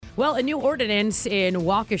Well, a new ordinance in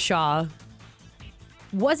Waukesha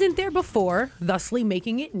wasn't there before, thusly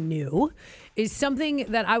making it new, is something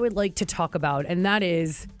that I would like to talk about, and that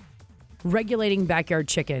is regulating backyard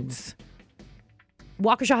chickens.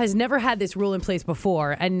 Waukesha has never had this rule in place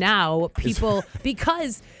before, and now people,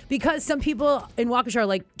 because some people in Waukesha are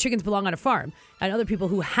like, chickens belong on a farm, and other people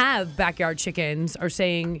who have backyard chickens are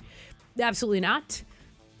saying, absolutely not.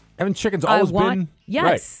 Haven't chickens always been?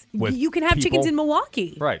 Yes. Right, you can have people. chickens in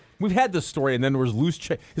Milwaukee. Right. We've had this story, and then there was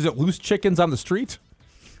is it loose chickens on the street?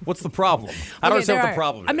 What's the problem? I don't understand what the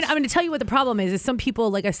problem is. I'm going to tell you what the problem is some people,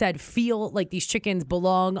 like I said, feel like these chickens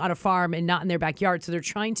belong on a farm and not in their backyard. So they're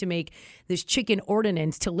trying to make this chicken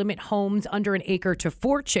ordinance to limit homes under an acre to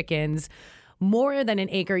 4 chickens. More than an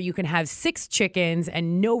acre, you can have 6 chickens,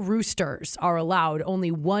 and no roosters are allowed. Only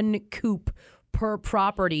 1 coop per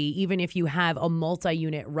property. Even if you have a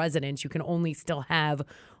multi-unit residence, you can only still have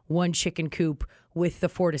 1 chicken coop with the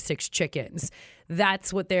 4 to 6 chickens.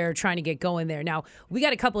 That's what they're trying to get going there. Now, we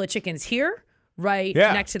got a couple of chickens here, right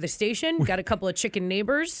next to the station. Got a couple of chicken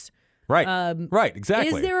neighbors. Right. Right,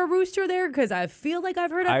 exactly. Is there a rooster there? Because I feel like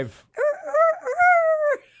I've heard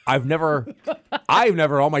I've never,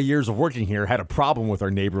 all my years of working here, had a problem with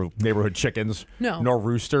our neighborhood chickens. No. Nor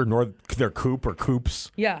rooster, nor their coop or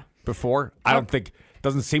coops. Yeah. Before. I don't think,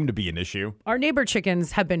 doesn't seem to be an issue. Our neighbor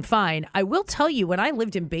chickens have been fine. I will tell you, when I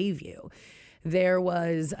lived in Bayview, there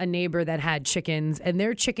was a neighbor that had chickens, and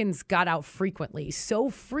their chickens got out frequently.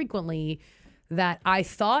 So frequently that I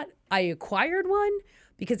thought I acquired one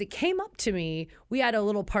because it came up to me. We had a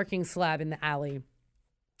little parking slab in the alley,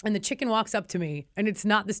 and the chicken walks up to me, and it's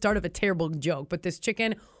not the start of a terrible joke, but this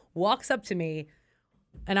chicken walks up to me,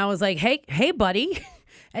 and I was like, hey, buddy.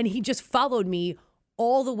 And he just followed me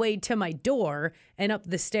all the way to my door and up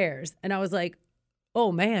the stairs. And I was like,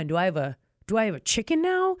 oh man, do I have a chicken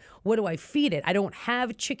now? What do I feed it? I don't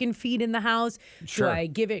have chicken feed in the house. Sure. Do I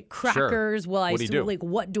give it crackers? Sure. Well, what do you do? Like,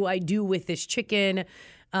 what do I do with this chicken?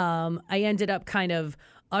 I ended up kind of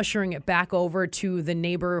ushering it back over to the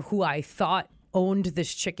neighbor who I thought owned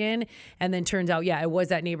this chicken, and then turns out, it was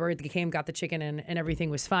that neighbor that came, got the chicken, and everything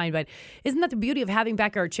was fine. But isn't that the beauty of having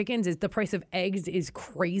backyard chickens? Is the price of eggs is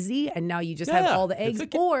crazy, and now you just have all the eggs.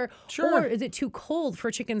 Or is it too cold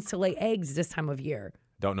for chickens to lay eggs this time of year?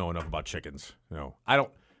 Don't know enough about chickens. No, I don't.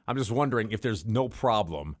 I'm just wondering if there's no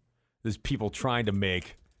problem. There's people trying to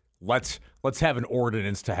make let's have an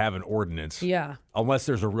ordinance to have an ordinance. Yeah. Unless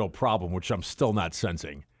there's a real problem, which I'm still not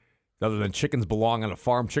sensing. Other than chickens belong on a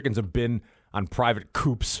farm, chickens have been on private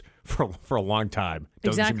coops for a long time.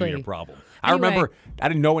 Doesn't seem to be a problem. Anyway. I remember, I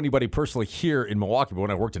didn't know anybody personally here in Milwaukee, but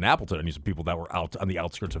when I worked in Appleton, I knew some people that were out on the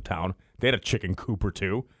outskirts of town. They had a chicken coop or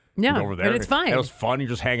two. Yeah, over there. and it's fine. It was fun. You're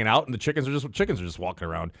just hanging out, and the chickens are just walking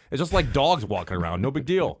around. It's just like dogs walking around. No big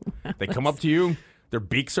deal. They come up to you. Their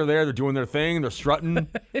beaks are there. They're doing their thing. They're strutting.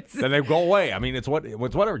 Then they go away. I mean, it's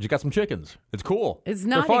whatever. You got some chickens. It's cool. It's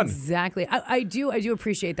not fun. Exactly. I do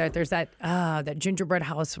appreciate that. There's that gingerbread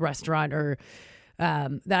house restaurant or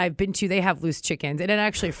that I've been to. They have loose chickens, and it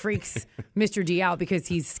actually freaks Mr. D out because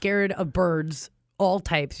he's scared of birds. All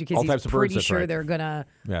types, because he's pretty sure they're going to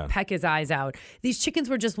peck his eyes out. These chickens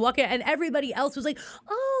were just walking, and everybody else was like,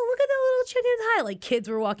 oh, look at that little chicken high. Like, kids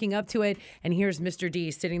were walking up to it, and here's Mr.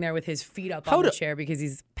 D sitting there with his feet up on the chair because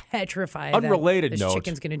he's petrified Unrelated that note, this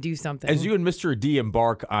chicken's going to do something. As you and Mr. D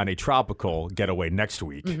embark on a tropical getaway next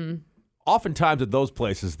week, oftentimes at those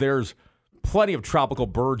places, there's plenty of tropical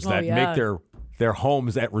birds that make their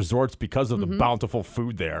homes at resorts because of the bountiful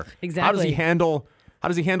food there. Exactly. How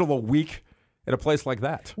does he handle a week at a place like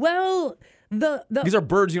that? Well, these are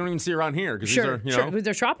birds you don't even see around here. Sure, these are,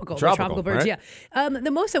 they're tropical. They're tropical birds, right?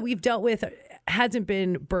 The most that we've dealt with hasn't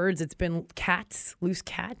been birds. It's been cats, loose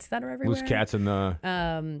cats that are everywhere. Loose cats in the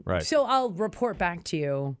right. So I'll report back to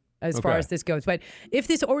you as far as this goes. But if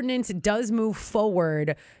this ordinance does move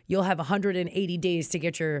forward, you'll have 180 days to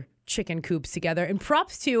get your chicken coops together. And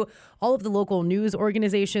props to all of the local news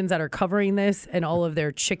organizations that are covering this and all of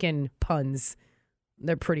their chicken puns.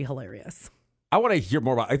 They're pretty hilarious. I want to hear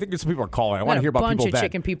more about. I think some people are calling. I want to hear about people that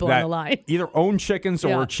chicken people on the line. Either own chickens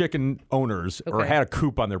or chicken owners or had a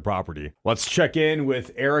coop on their property. Let's check in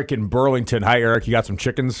with Eric in Burlington. Hi, Eric. You got some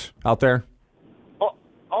chickens out there?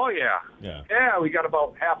 Oh yeah. Yeah, we got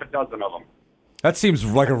about half a dozen of them. That seems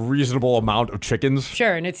like a reasonable amount of chickens.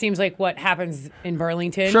 Sure, and it seems like what happens in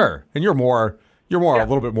Burlington. Sure, and you're a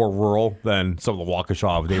little bit more rural than some of the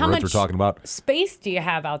Waukesha neighborhoods we're talking about. Space do you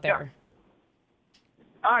have out there?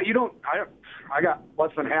 I got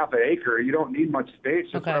less than half an acre. You don't need much space,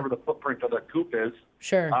 just whatever the footprint of the coop is.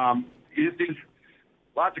 Sure. You just need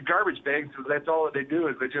lots of garbage bags, because that's all that they do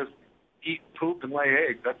is they just eat poop and lay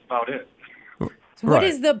eggs. That's about it. So what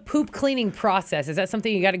is the poop cleaning process? Is that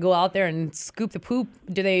something you got to go out there and scoop the poop?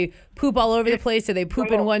 Do they poop all over the place? Do they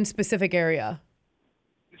poop in one specific area?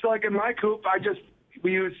 So like in my coop,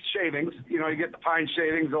 we use shavings. You know, you get the pine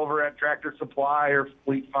shavings over at Tractor Supply or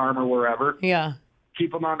Fleet Farm or wherever. Yeah.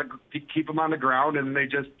 Keep them on the ground, and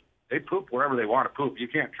they poop wherever they want to poop. You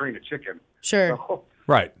can't train a chicken. Sure. So,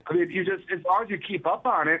 Right. I mean, as long as you keep up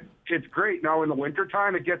on it, it's great. Now in the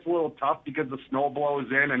wintertime, it gets a little tough because the snow blows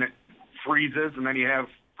in and it freezes, and then you have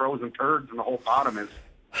frozen turds, and the whole bottom is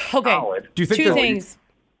solid. Do you think two things?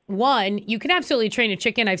 One, you can absolutely train a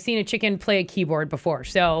chicken. I've seen a chicken play a keyboard before.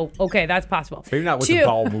 So, okay, that's possible. Maybe not with the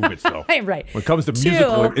bowel movements, though. Right. When it comes to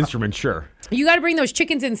musical instruments, sure. You got to bring those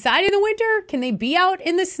chickens inside in the winter? Can they be out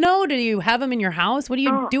in the snow? Do you have them in your house? What do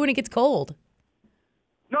you do when it gets cold?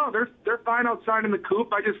 No, they're fine outside in the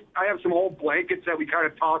coop. I have some old blankets that we kind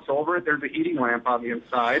of toss over it. There's a heating lamp on the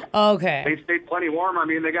inside. Okay. They stay plenty warm. I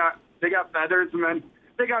mean, they got feathers, and then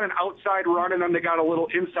they got an outside run, and then they got a little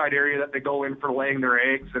inside area that they go in for laying their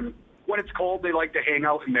eggs. And when it's cold, they like to hang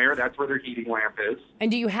out in there. That's where their heating lamp is. And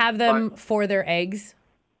do you have them for their eggs?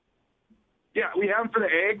 Yeah, we have them for the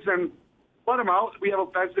eggs, and let them out. We have a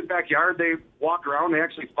fenced backyard. They walk around. They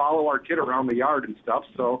actually follow our kid around the yard and stuff.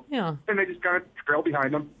 So Yeah. And they just kind of trail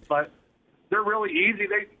behind them. But they're really easy.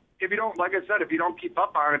 If you don't, like I said, if you don't keep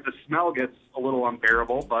up on it, the smell gets a little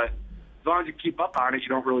unbearable. But as long as you keep up on it, you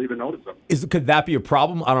don't really even notice them. Could that be a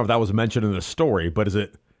problem? I don't know if that was mentioned in the story, but is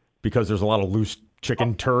it because there's a lot of loose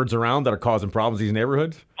chicken turds around that are causing problems in these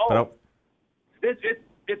neighborhoods?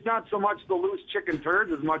 It's not so much the loose chicken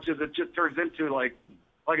turds as much as it just turns into like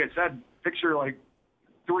I said, picture like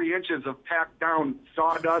 3 inches of packed down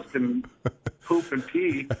sawdust and poop and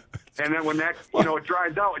pee. And then when that, it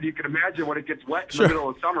dries out, and you can imagine when it gets wet in the middle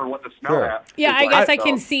of summer, what the smell is. Yeah, I guess I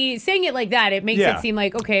can see saying it like that. It makes it seem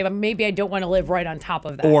like, okay, maybe I don't want to live right on top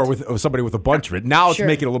of that. Or with somebody with a bunch of it. Now it's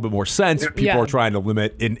making a little bit more sense. People are trying to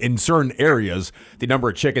limit in certain areas the number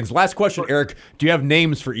of chickens. Last question, Eric. Do you have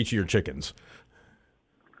names for each of your chickens?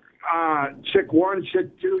 Chick 1,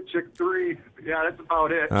 Chick 2, Chick 3. Yeah, that's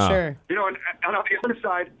about it. Sure. And on the other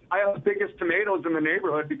side, I have the biggest tomatoes in the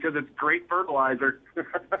neighborhood because it's great fertilizer.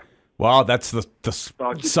 Well, that's the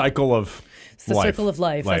cycle of it's the circle of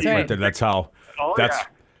life. That's right. There. That's how.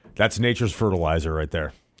 That's nature's fertilizer right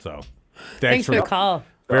there. So, thanks for the call.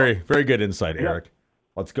 Very, very good insight, Eric.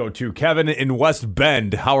 Let's go to Kevin in West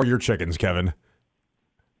Bend. How are your chickens, Kevin?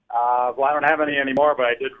 Well, I don't have any anymore, but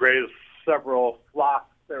I did raise several flocks.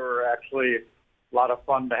 They were actually a lot of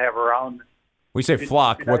fun to have around. We say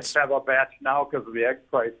flock. What's have a batch now because of the egg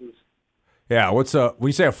prices? Yeah. When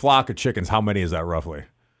you say a flock of chickens, how many is that roughly?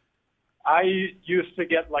 I used to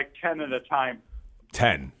get like 10 at a time.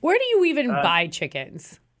 10. Where do you even buy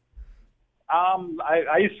chickens?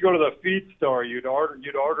 I used to go to the feed store. You'd order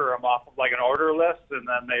them off of like an order list, and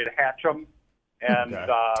then they'd hatch them, and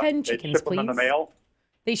 10 they'd chickens, ship them in the mail.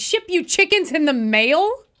 They ship you chickens in the mail?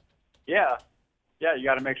 Yeah. Yeah, you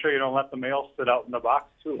got to make sure you don't let the mail sit out in the box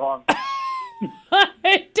too long.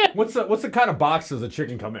 What's the kind of box does a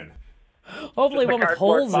chicken come in? Hopefully one with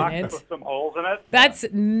holes in it. With some holes in it. That's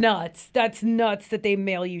nuts. That's nuts that they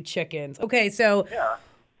mail you chickens. Okay, so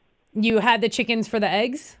you had the chickens for the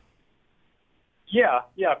eggs? Yeah,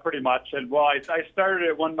 pretty much. And I started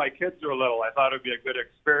it when my kids were little. I thought it would be a good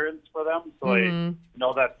experience for them, so they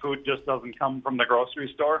know that food just doesn't come from the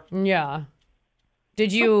grocery store. Yeah.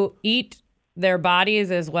 Did you eat their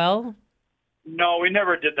bodies as well? No, we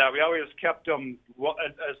never did that. We always kept them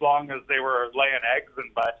as long as they were laying eggs,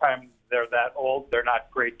 and by the time they're that old, they're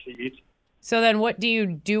not great to eat. So then what do you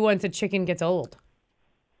do once a chicken gets old?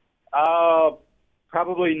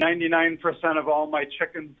 Probably 99% of all my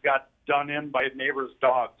chickens got done in by neighbors'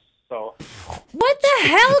 dogs. So. What the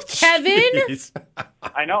hell, Kevin?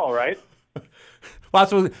 I know, right? Well,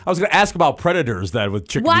 that's what I was going to ask about predators then with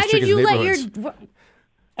chickens. Why did you let your...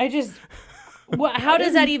 how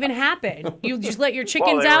does that even happen? You just let your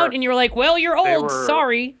chickens out and you're like, well, you're old.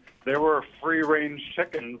 Sorry. They were free-range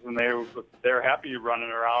chickens, and they're happy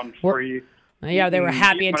running around free. Yeah, they were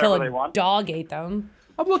happy until a dog ate them.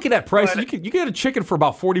 I'm looking at prices. You can get a chicken for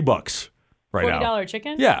about $40 right now. $40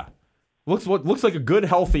 chicken? Yeah. Looks like a good,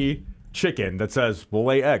 healthy chicken that says will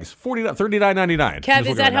lay eggs. $39.99. Kev,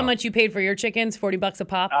 is that how much you paid for your chickens? $40 a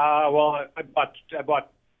pop? Well, I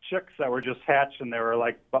bought chicks that were just hatched, and they were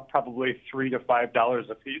like probably $3 to $5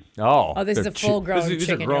 a piece. Oh, this is a full-grown chicken. These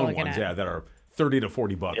are grown you're looking ones, at. that are $30 to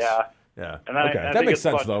 $40. Yeah. Yeah. And then okay, I that makes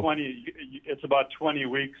sense though. It's about 20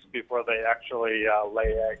 weeks before they actually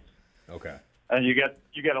lay eggs. Okay. And you get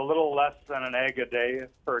a little less than an egg a day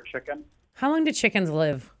per chicken. How long do chickens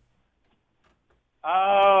live?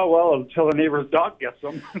 Well, until the neighbor's dog gets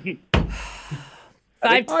them.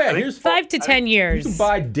 Here's 5 to 10 years. You can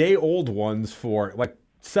buy day-old ones for like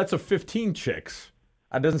sets of 15 chicks.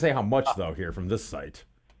 It doesn't say how much though here from this site.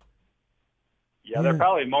 Yeah, they're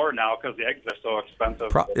probably more now because the eggs are so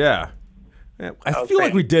expensive. Yeah. I feel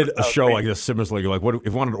like we did a show like this similarly. Like, what if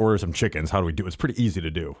we wanted to order some chickens? How do we do it? It's pretty easy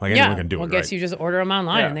to do. Like anyone can do well, it. I guess right? you just order them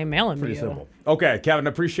online and they mail them to Pretty you. simple. Okay, Kevin,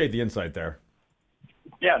 appreciate the insight there.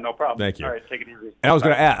 Yeah, no problem. Thank you. All right, take it easy. And I was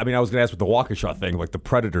gonna ask. with the Waukesha thing, like the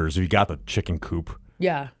predators. If you got the chicken coop,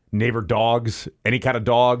 Yeah. neighbor dogs, any kind of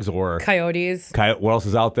dogs, or Coyotes, what else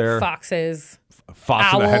is out there? foxes,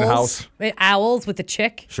 Fox owls. in the hen house. Owls with a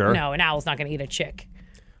chick? Sure. No, an owl's not going to eat a chick.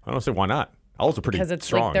 I don't say why not. Owls are pretty Because it's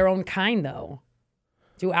strong. like their own kind, though.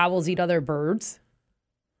 Do owls eat other birds?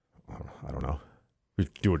 I don't know. We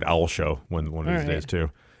do an owl show one of these right. days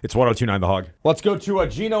too. It's 102.9 The Hog. Let's go to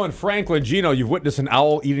Gino and Franklin. Gino, you've witnessed an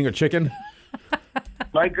owl eating a chicken?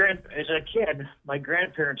 As a kid, my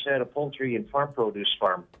grandparents had a poultry and farm produce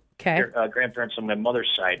farm. Okay. Grandparents on my mother's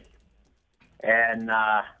side. And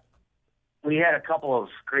we had a couple of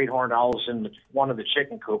great horned owls in one of the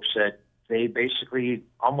chicken coops that they basically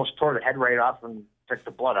almost tore the head right off and took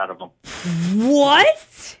the blood out of them.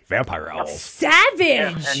 What? Vampire owls.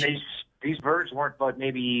 Savage. And these birds weren't but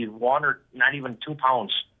maybe 1 or not even 2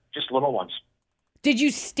 pounds, just little ones. Did you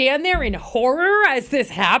stand there in horror as this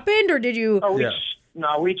happened, or did you?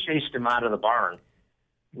 We chased him out of the barn.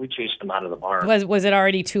 Was it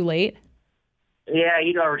already too late? Yeah,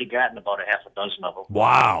 he'd already gotten about a half a dozen of them.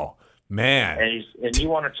 Wow, man. And you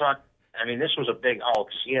want to talk? I mean, this was a big owl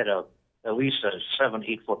because he had at least a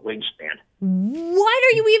 7-8 foot wingspan. What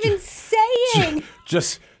are you even saying?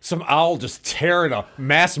 Just some owl just tearing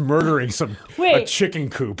mass murdering a chicken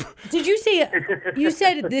coop. Did you say? You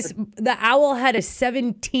said the owl had a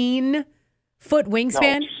 17-foot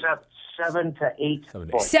wingspan. No, 7 to 8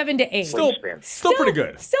 foot. 7 to 8. Still pretty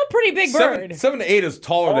good. Still pretty big bird. 7 to 8 is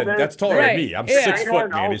taller than right. me. I'm Yeah. 6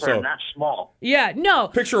 foot, Manny. Owls are not small. Yeah, no.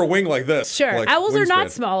 Picture a wing like this. Sure. like Owls are not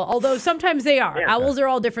wingspan. small, although sometimes they are. Yeah. Owls are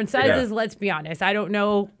all different sizes, Yeah. let's be honest. I don't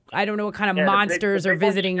know what kind of Yeah, monsters the are big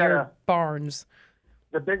one's visiting got your barns.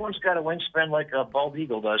 The big one's got a wingspan like a bald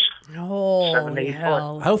eagle does. Oh, 7 to 8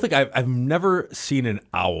 hell. I don't think I've never seen an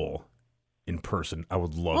owl in person. I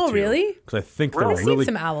would love to. Oh, really? Because I think I've they're seen really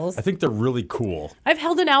some owls. I think they're really cool. I've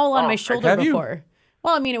held an owl on my shoulder have you? before.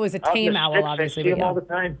 Well, I mean, it was a tame owl, obviously. I see But them all yeah. the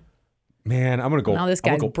time. Man, I'm gonna go. Now this I'm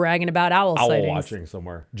guy's gonna go bragging about owl sightings. watching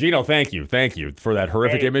somewhere. Gino, thank you for that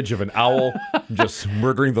horrific image of an owl just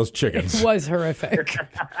murdering those chickens. It was horrific.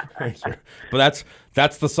 Thank you. But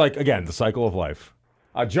that's the cycle of life.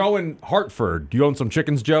 Joe in Hartford, do you own some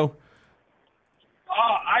chickens, Joe?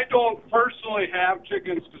 I don't personally have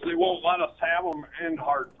chickens because they won't let us have them in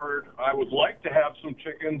Hartford. I would like to have some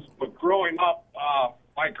chickens, but growing up,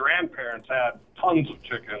 my grandparents had tons of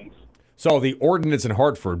chickens. So the ordinance in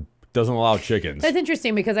Hartford doesn't allow chickens. That's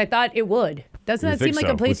interesting because I thought it would. Doesn't You that seem think like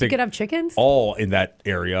so? a place We you think could have chickens? all in that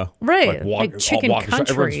area. Right, like chicken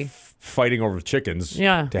country. Everyone's fighting over chickens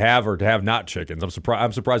Yeah. to have or to have not chickens. I'm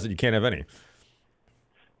surprised that you can't have any.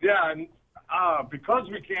 Yeah, and because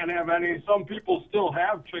we can't have any, some people still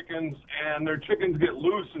have chickens, and their chickens get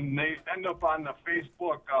loose, and they end up on the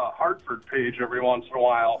Facebook Hartford page every once in a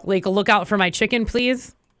while. Like, look out for my chicken,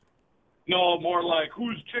 please. No, more like,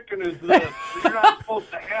 whose chicken is this? You're not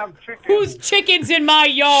supposed to have chickens. Whose chicken's in my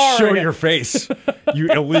yard? Show your face, you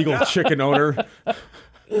illegal chicken owner.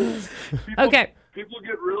 Okay. People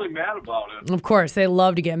get really mad about it. Of course, they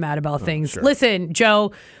love to get mad about things. sure. Listen,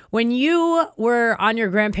 Joe, when you were on your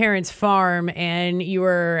grandparents' farm and you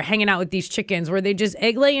were hanging out with these chickens, were they just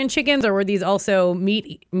egg-laying chickens or were these also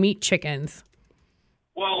meat chickens?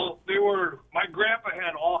 Well, my grandpa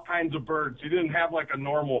had all kinds of birds. He didn't have like a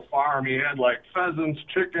normal farm. He had like pheasants,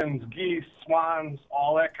 chickens, geese, swans,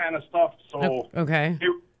 all that kind of stuff. So Okay.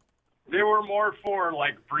 they were more for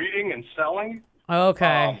like breeding and selling.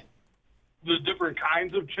 Okay. The different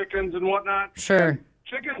kinds of chickens and whatnot. Sure.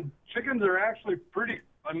 And chickens are actually pretty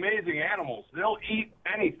amazing animals. They'll eat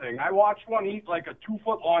anything. I watched one eat like a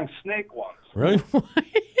 2-foot-long snake once. Really?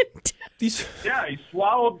 What? Yeah, he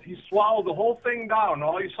swallowed the whole thing down.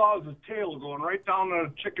 All he saw was his tail going right down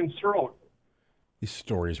the chicken's throat. These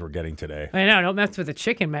stories we're getting today. I know, don't mess with a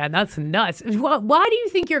chicken, man. That's nuts. Why do you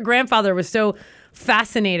think your grandfather was so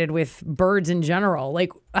fascinated with birds in general?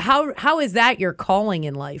 Like, how is that your calling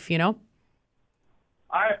in life, you know?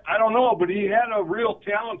 I don't know, but he had a real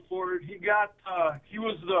talent for it. He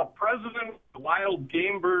was the president of the Wild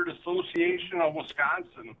Game Bird Association of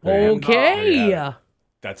Wisconsin. Okay. Yeah.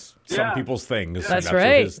 That's some people's thing. That's what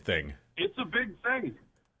right. his thing. It's a big thing.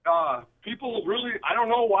 People really, I don't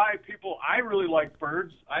know why I really like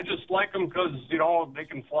birds. I just like them because, they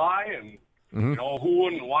can fly and You know, who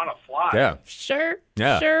wouldn't want to fly? Yeah. Sure.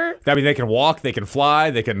 Yeah. Sure. I mean, they can walk, they can fly,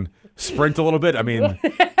 they can sprint a little bit. I mean,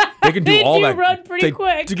 they can do They all do that. run pretty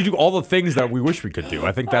quick. They can do all the things that we wish we could do.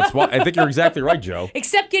 I think that's what. I think you're exactly right, Joe.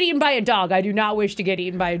 Except get eaten by a dog. I do not wish to get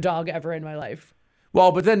eaten by a dog ever in my life.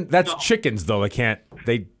 Well, but then that's chickens, though. They can't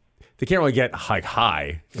really get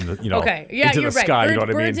high in the, Okay, yeah, into you're the right. sky. You know what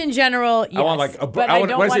I mean? Birds in general, yes. I want like a bird. But I don't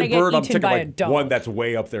when I want say to get bird, I'm eaten thinking by a like dog. one that's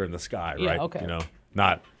way up there in the sky, Yeah, right? okay. You know,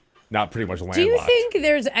 not pretty much landlocked. Do you think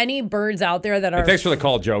there's any birds out there that are Hey, thanks for the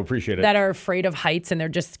call, Joe. Appreciate it. that are afraid of heights and they're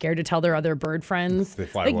just scared to tell their other bird friends? They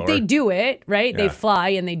fly like lower. they do it, right? They Yeah. fly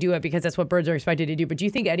and they do it because that's what birds are expected to do. But do you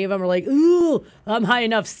think any of them are like, "Ooh, I'm high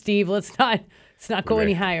enough, Steve. Let's not go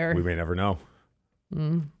any higher." We may never know.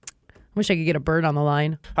 Wish I could get a bird on the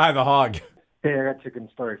line. Hi, the hog. Hey, I got a chicken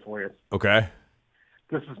story for you. Okay.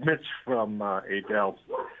 This is Mitch from Adele.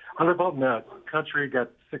 I live out in the country, got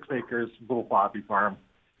 6 acres, little Bobby farm.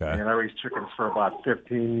 Okay. And I raised chickens for about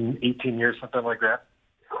 15, 18 years, something like that.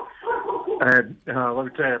 And let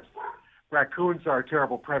me tell you, raccoons are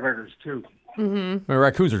terrible predators, too. I mean,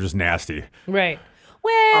 raccoons are just nasty. Right.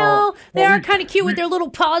 Well, they well, are we- kind of cute with their little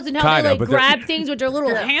paws and how Kinda, they like but they're- grab things with their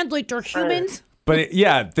little hands like they're humans. But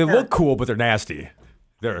yeah, they look cool, but they're nasty.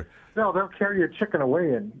 They're No, they'll carry your chicken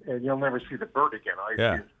away, and you'll never see the bird again. All you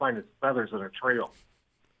Yeah. see is find its feathers in a trail.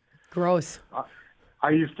 Gross. I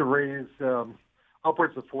used to raise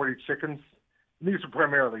upwards of 40 chickens. These are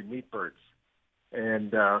primarily meat birds.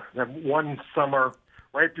 And then one summer,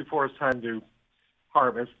 right before it's time to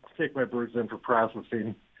harvest, take my birds in for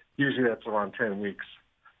processing. Usually that's around 10 weeks.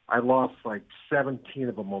 I lost like 17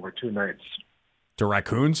 of them over 2 nights to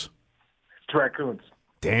raccoons. to raccoons.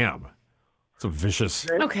 Damn, it's a vicious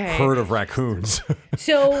Okay. herd of raccoons.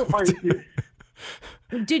 So,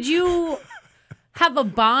 Oh, did you have a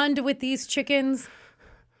bond with these chickens?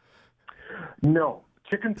 No,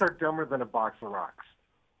 chickens are dumber than a box of rocks.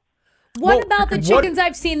 What Well, about the what- chickens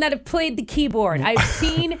I've seen that have played the keyboard? I've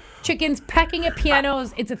seen chickens pecking at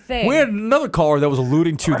pianos. It's a thing. We had another caller that was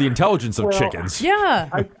alluding to the intelligence of Well, chickens. Yeah.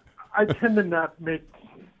 I tend to not make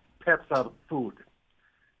pets out of food.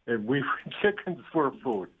 And chickens were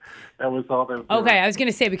food. That was all that. Okay, I was going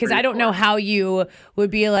to say, because I don't know how you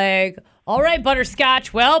would be like, all right,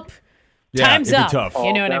 Butterscotch, welp, Yeah, time's it'd be up. tough.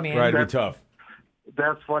 You know what I that's mean? Right, it'd be tough.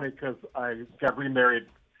 That's funny because I got remarried,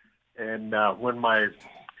 and when my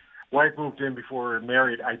wife moved in before we were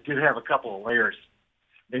married, I did have a couple of layers,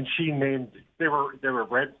 and she named they were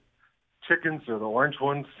red chickens or the orange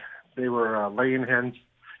ones. They were laying hens,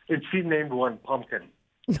 and she named one Pumpkin.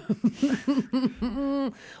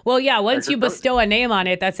 Well, yeah, once you just- bestow a name on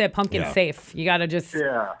it, that's it. Pumpkin's Yeah. safe. You got to just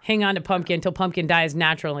Yeah. hang on to Pumpkin until Pumpkin dies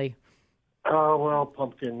naturally. Well,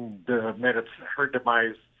 Pumpkin met her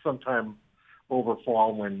demise sometime over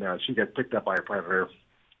fall when she got picked up by a predator.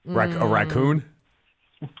 A raccoon.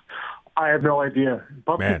 I have no idea.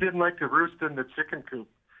 Pumpkin Man. didn't like to roost in the chicken coop.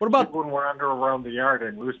 What about? She wouldn't wander around the yard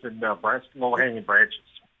and roost in low-hanging branches.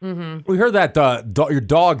 We heard that your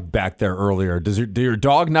dog back there earlier. Do your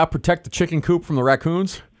dog not protect the chicken coop from the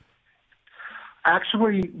raccoons?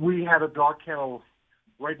 Actually, we had a dog kennel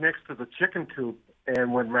right next to the chicken coop,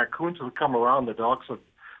 and when raccoons would come around, the dogs would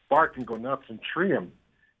bark and go nuts and tree them.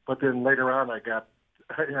 But then later on,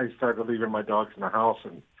 I started leaving my dogs in the house,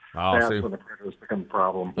 and that's see. when the predators become a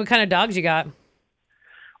problem. What kind of dogs you got?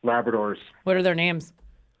 Labradors. What are their names?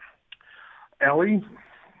 Ellie,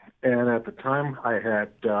 and at the time I had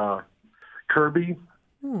Kirby.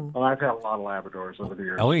 Well, I've had a lot of Labradors over the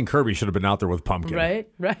years. Ellie and Kirby should have been out there with Pumpkin. Right?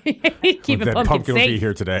 Keep it Then Pumpkin would safe. be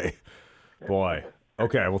here today. Boy.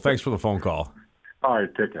 Okay. Well, thanks for the phone call. All right,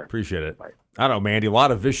 take care. Appreciate it. I don't know, Mandy. A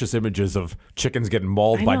lot of vicious images of chickens getting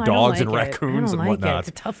mauled I by know, I don't dogs like and it. raccoons I don't and like whatnot. It. It's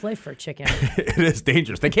a tough life for a chicken. It is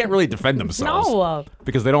dangerous. They can't really defend themselves. No.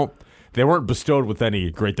 Because they weren't bestowed with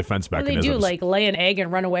any great defense What do they mechanisms. do? Like lay an egg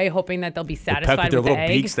and run away, hoping that they'll be They peck satisfied with their with the little egg?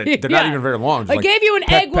 beaks that they're not Yeah. even very long. Just I like, gave you an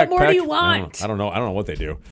peck, egg. What peck, more do peck. you want? I don't know what they do.